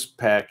Moreno. This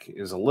pack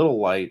is a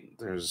little light.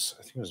 I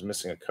think I was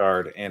missing a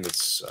card, and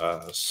it's,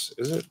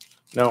 is it?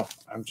 No,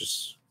 I'm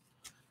just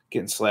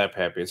getting slap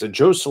happy. It's a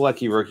Joe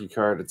Selecki rookie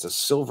card. It's a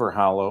silver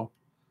hollow.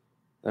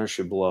 There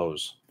she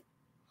blows.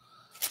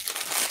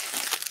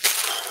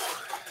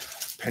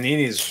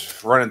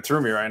 Panini's running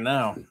through me right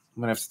now. I'm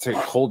going to have to take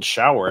a cold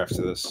shower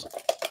after this.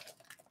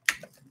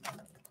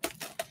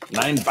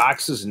 9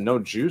 boxes and no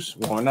juice?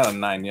 Well, we're not on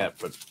 9 yet,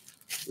 but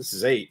this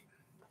is 8.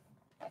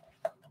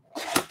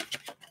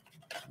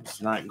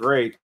 It's not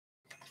great.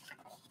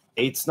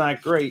 8's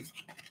not great.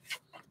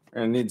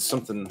 We're going to need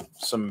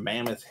some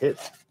mammoth hit.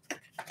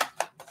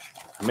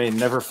 I may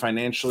never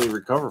financially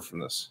recover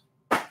from this.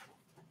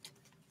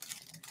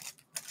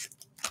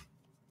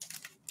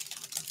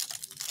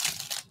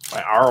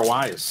 My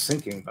ROI is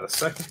sinking by the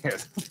second here.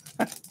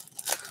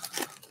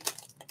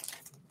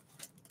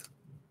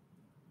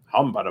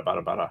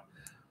 Bada.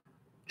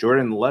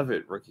 Jordan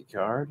Levitt, rookie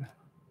card.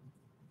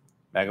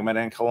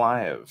 Magomed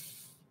Ankalaev.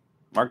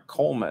 Mark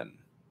Coleman.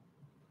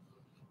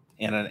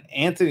 And an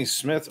Anthony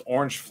Smith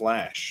Orange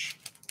Flash.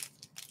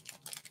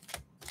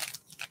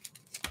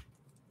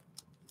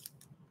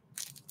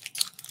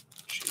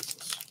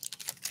 Jesus.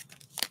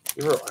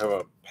 You ever have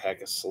a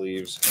pack of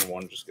sleeves and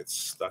one just gets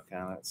stuck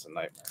on it? It's a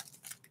nightmare.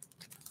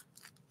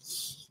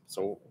 It's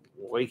a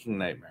waking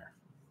nightmare.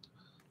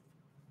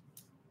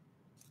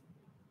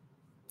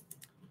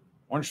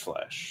 Orange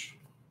Flash.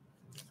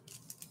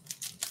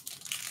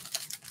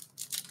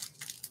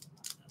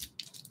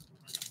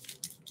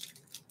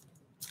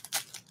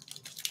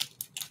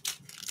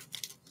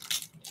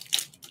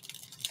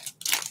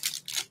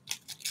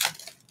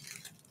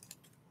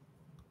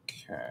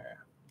 Okay.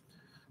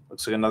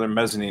 Looks like another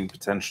mezzanine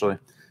potentially.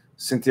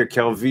 Cynthia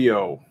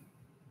Calvillo.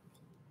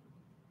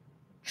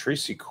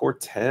 Tracy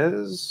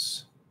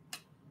Cortez.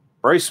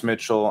 Bryce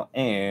Mitchell.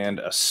 And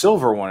a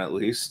silver one at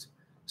least.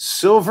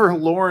 Silver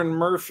Lauren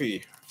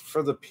Murphy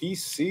for the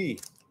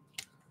PC.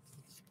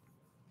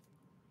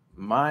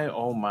 My,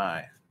 oh my.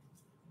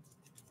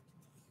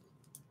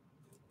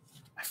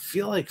 I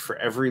feel like for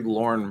every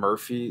Lauren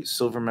Murphy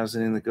silver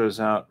mezzanine that goes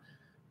out,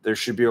 there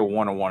should be a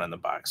 101 in the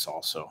box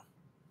also.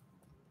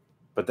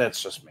 But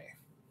that's just me.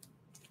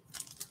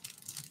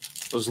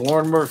 Those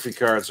Lauren Murphy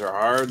cards are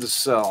hard to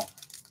sell.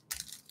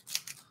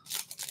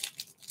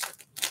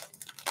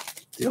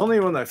 The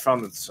only one that I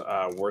found that's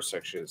worse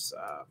actually is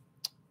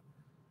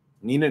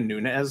Nina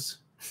Nunez.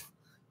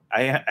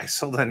 I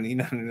sold that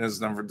Nina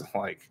Nunez number to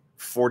like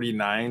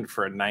 49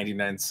 for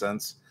 99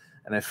 cents.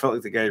 And I felt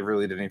like the guy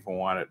really didn't even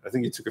want it. I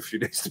think he took a few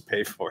days to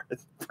pay for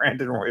it.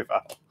 Brandon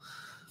Royval.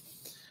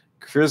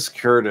 Chris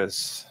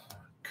Curtis.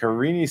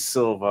 Carini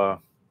Silva.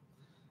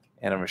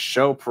 And a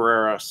Michelle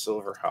Pereira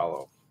Silver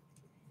Hollow.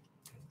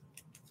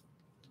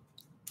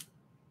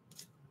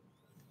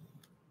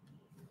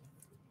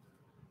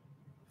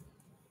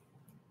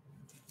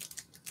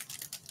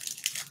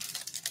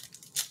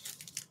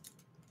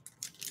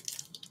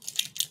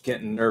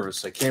 Getting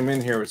nervous. I came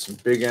in here with some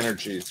big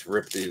energy to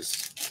rip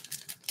these.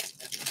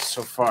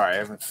 So far, I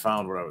haven't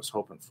found what I was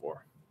hoping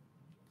for.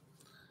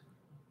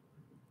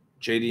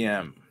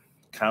 JDM,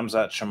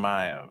 Kamzat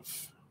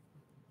Chimaev,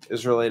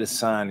 Israel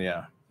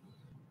Adesanya,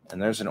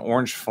 and there's an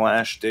Orange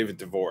Flash, David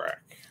Dvorak.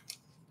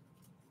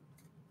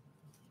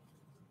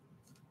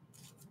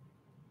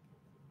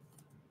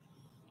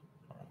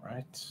 All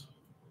right.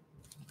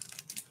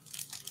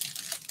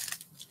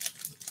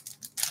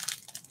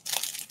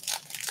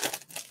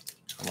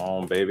 Come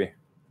on, baby.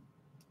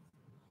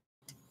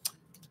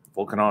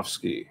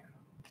 Volkanovski,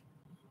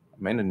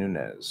 Amanda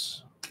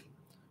Nunes,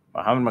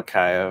 Muhammad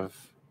Makayev,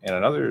 and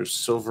another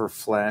Silver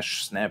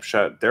Flash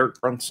snapshot, Derek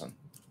Brunson.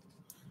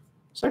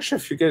 There's actually a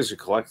few guys who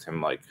collect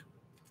him like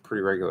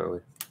pretty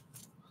regularly.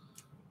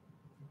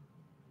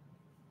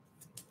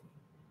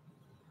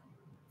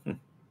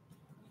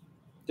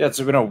 Yeah, it's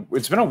been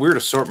a weird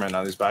assortment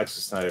on these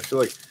boxes tonight. I feel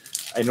like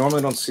I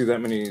normally don't see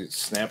that many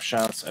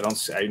snapshots.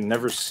 I've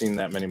never seen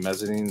that many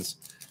mezzanines.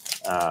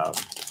 I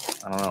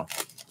don't know.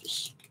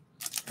 Just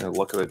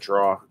look at the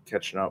draw,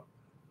 catching up.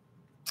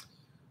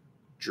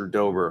 Drew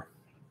Dober,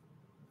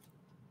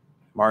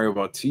 Mario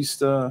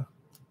Bautista,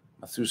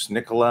 Matheus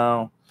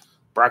Nicolau,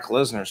 Brock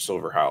Lesnar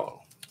Silver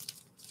Hollow.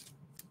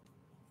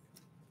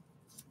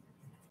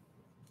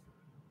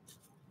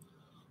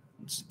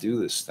 Let's do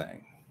this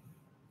thing.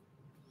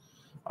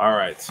 All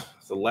right.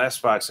 The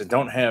last box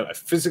I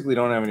physically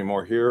don't have any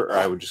more here, or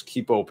I would just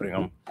keep opening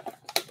them.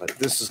 But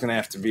this is going to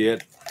have to be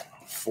it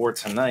for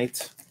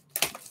tonight.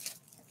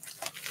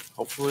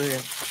 Hopefully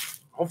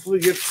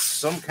get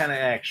some kind of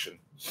action.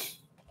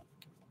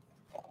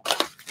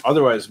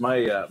 Otherwise, my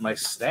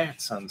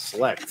stats on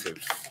Select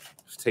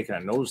have taken a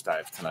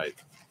nosedive tonight,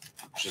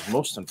 which is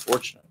most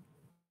unfortunate.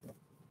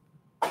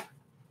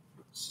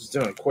 This is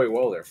doing quite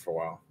well there for a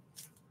while.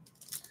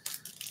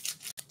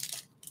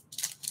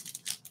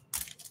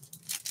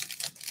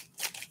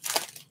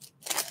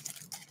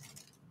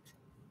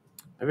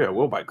 Maybe I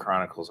will buy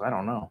Chronicles. I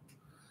don't know.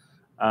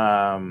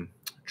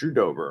 Drew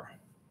Dober.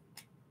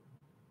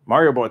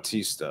 Mario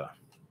Bautista.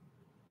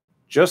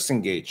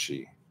 Justin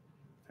Gaethje.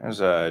 There's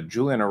a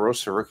Julian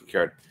Erosa rookie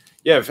card.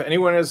 Yeah, if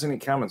anyone has any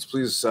comments,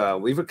 please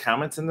leave a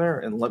comment in there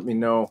and let me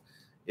know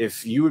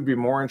if you would be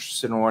more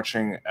interested in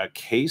watching a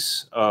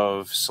case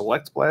of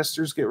Select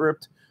Blasters get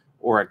ripped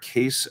or a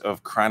case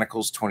of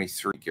Chronicles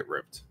 23 get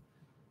ripped.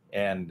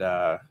 And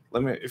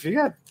let me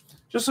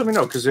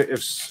know, because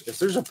if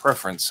there's a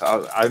preference,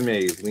 I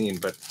may lean.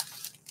 But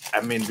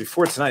I mean,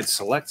 before tonight,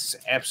 Select is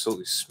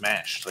absolutely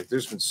smashed. Like,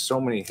 there's been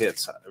so many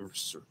hits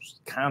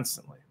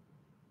constantly.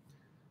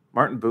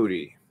 Martin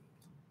Booty,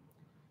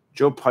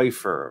 Joe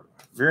Pfeiffer,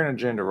 Virna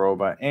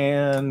Jandiroba,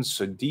 and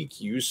Sadiq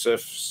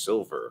Youssef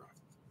Silver.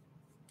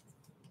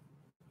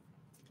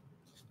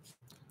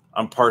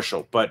 I'm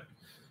partial, but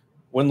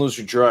win, lose,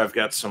 or draw, I've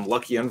got some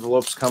lucky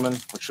envelopes coming,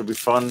 which will be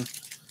fun.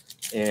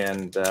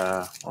 And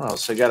what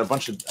else? I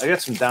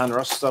got some Don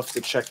Russ stuff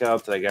to check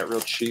out that I got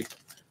real cheap.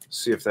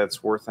 See if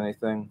that's worth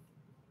anything.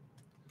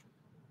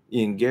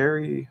 Ian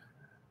Gary.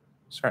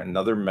 Is there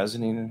another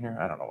Mezzanine in here?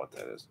 I don't know what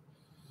that is.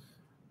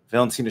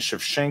 Valentina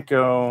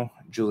Shevchenko,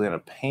 Juliana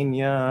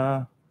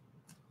Pena.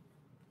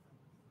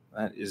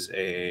 That is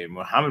a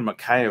Muhammad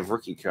Makayev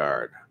rookie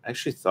card. I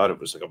actually thought it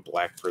was like a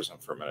black prism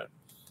for a minute.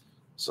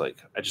 It's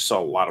like I just saw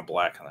a lot of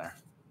black in there.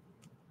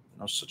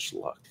 No such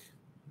luck.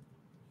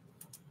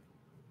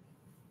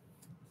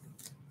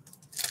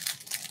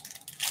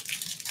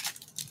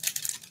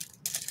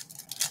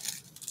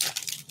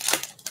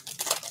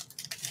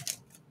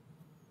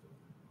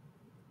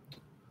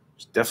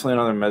 There's definitely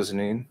another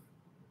Mezzanine.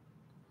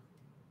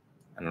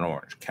 And an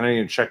orange.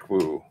 Kennedy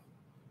Chekwu.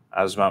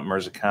 Azmat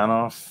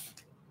Mirzakhanov.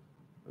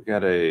 We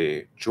got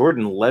a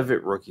Jordan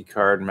Levitt rookie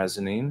card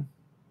Mezzanine.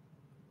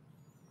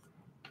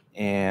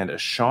 And a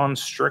Sean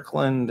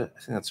Strickland. I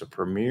think that's a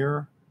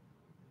Premier.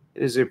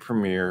 It is a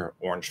Premier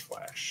Orange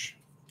Flash.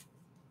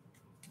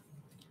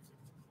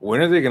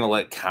 When are they going to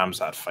let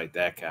Kamzat fight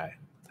that guy?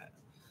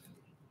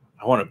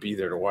 I want to be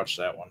there to watch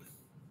that one.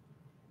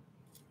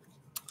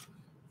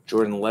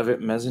 Jordan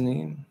Levitt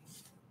Mezzanine.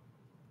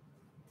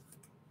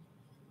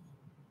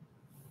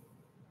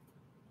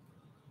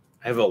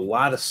 I have a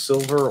lot of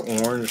silver,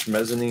 orange,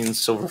 Mezzanine,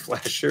 silver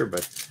flash here,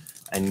 but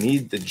I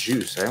need the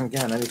juice. I haven't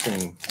gotten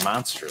anything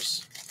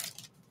monstrous,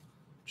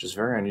 which is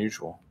very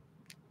unusual.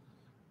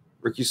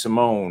 Ricky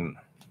Simone,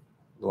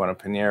 Luana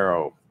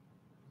Pinheiro,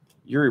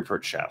 Yuri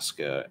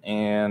Prochaska,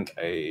 and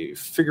a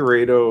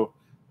Figueiredo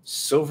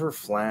Silver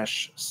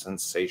Flash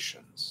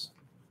Sensations.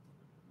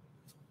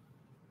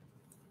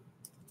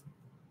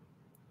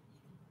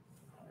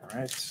 All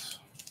right.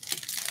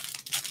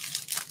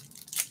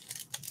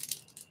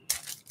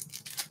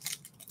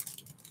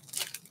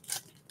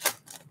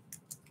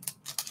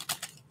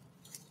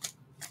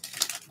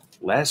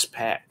 Last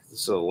pack. This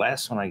is the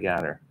last one I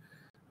got her.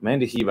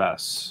 Amanda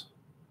Ribas,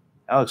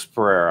 Alex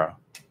Pereira,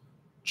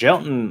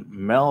 Jelton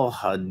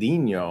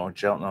Melhadinho,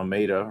 Jelton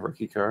Almeida,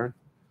 rookie card.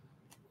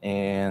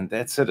 And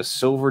that's it, a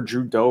silver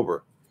Drew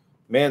Dober.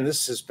 Man,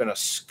 this has been a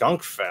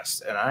skunk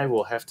fest, and I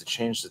will have to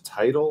change the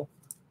title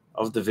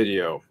of the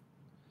video.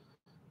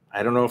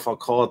 I don't know if I'll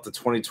call it the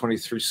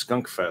 2023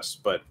 Skunk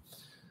Fest, but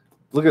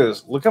look at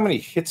this. Look how many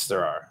hits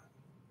there are.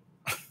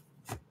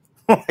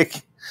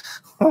 Like,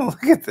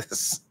 look at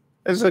this.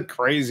 There's a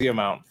crazy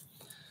amount.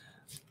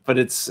 But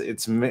it's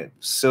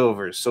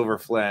silver, silver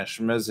flash,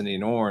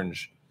 Mezzanine,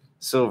 orange,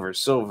 silver,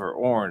 silver,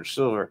 orange,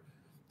 silver,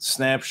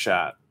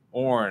 snapshot,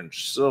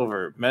 orange,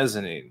 silver,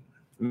 Mezzanine,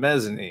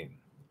 Mezzanine.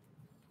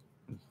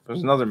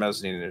 There's another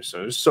Mezzanine in there, so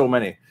there's so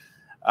many.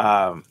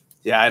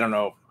 Yeah, I don't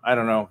know.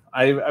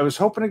 I was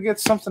hoping to get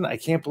something. I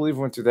can't believe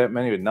we went through that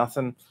many with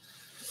nothing.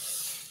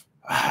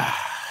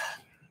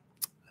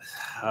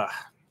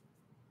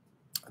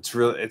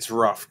 It's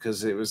rough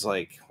because it was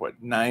like,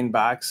 what, 9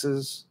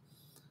 boxes?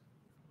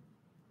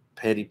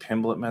 Patty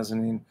Pimblett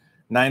Mezzanine.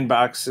 9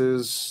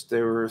 boxes.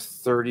 They were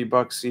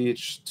 $30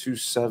 each,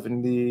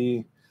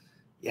 $270.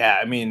 Yeah,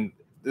 I mean,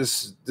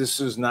 this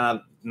is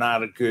not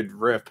a good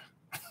rip.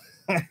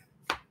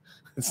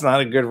 It's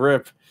not a good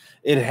rip.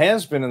 It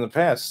has been in the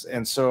past,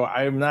 and so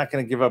I'm not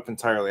going to give up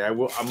entirely. I'm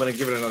going to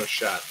give it another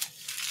shot,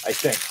 I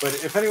think. But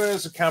if anyone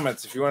has a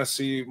comment, if you want to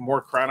see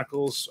more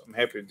Chronicles, I'm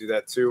happy to do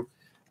that too.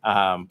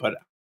 But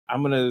I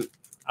don't know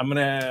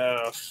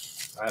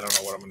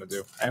what I'm gonna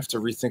do. I have to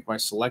rethink my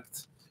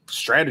Select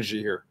strategy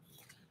here.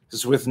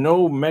 Because with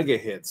no mega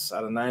hits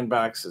out of 9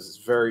 boxes, it's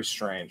very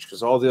strange.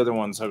 Because all the other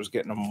ones, I was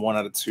getting them 1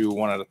 out of 2,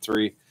 1 out of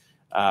 3.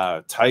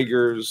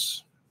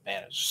 Tigers,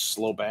 man, it's just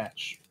slow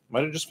batch.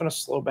 Might have just been a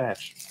slow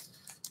batch.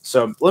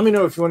 So let me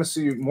know if you want to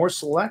see more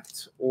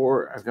select,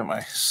 or I've got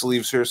my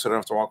sleeves here so I don't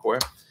have to walk away.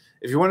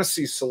 If you want to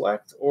see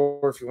select,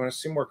 or if you want to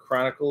see more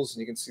Chronicles, and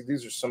you can see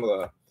these are some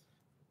of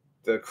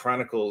the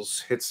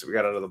Chronicles hits that we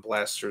got out of the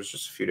blasters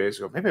just a few days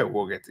ago. Maybe I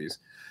will get these.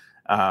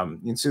 You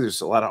can see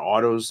there's a lot of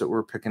autos that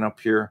we're picking up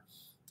here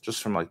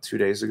just from like 2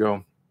 days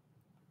ago.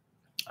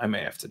 I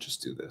may have to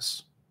just do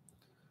this.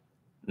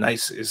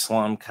 Nice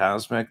Islam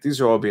Cosmic.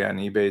 These will all be on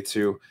eBay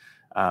too.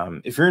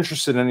 If you're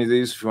interested in any of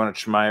these, if you want a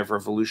Chimaev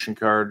Revolution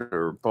card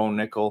or Bone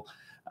Nickel,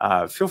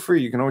 feel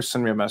free. You can always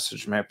send me a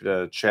message. I'm happy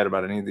to chat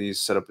about any of these,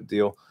 set up a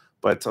deal.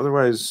 But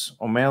otherwise,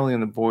 O'Malley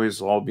and the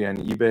boys will all be on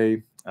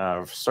eBay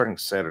starting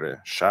Saturday.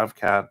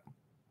 Shavkat,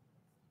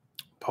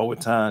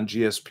 Poetan,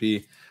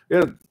 GSP.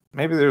 Yeah,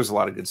 maybe there's a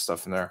lot of good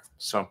stuff in there.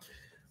 So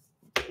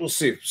we'll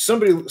see.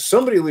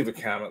 Somebody leave a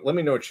comment. Let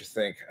me know what you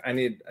think. I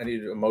need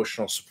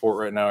emotional support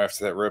right now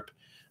after that rip.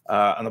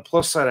 On the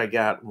plus side, I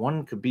got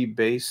 1 Khabib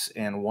base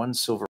and 1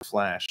 silver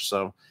flash.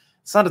 So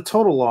it's not a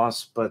total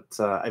loss, but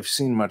I've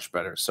seen much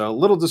better. So a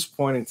little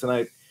disappointing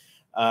tonight.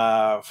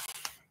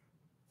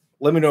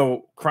 Let me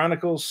know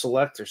Chronicles,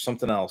 select, or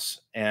something else,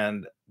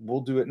 and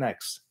we'll do it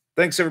next.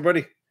 Thanks,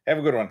 everybody. Have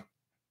a good one.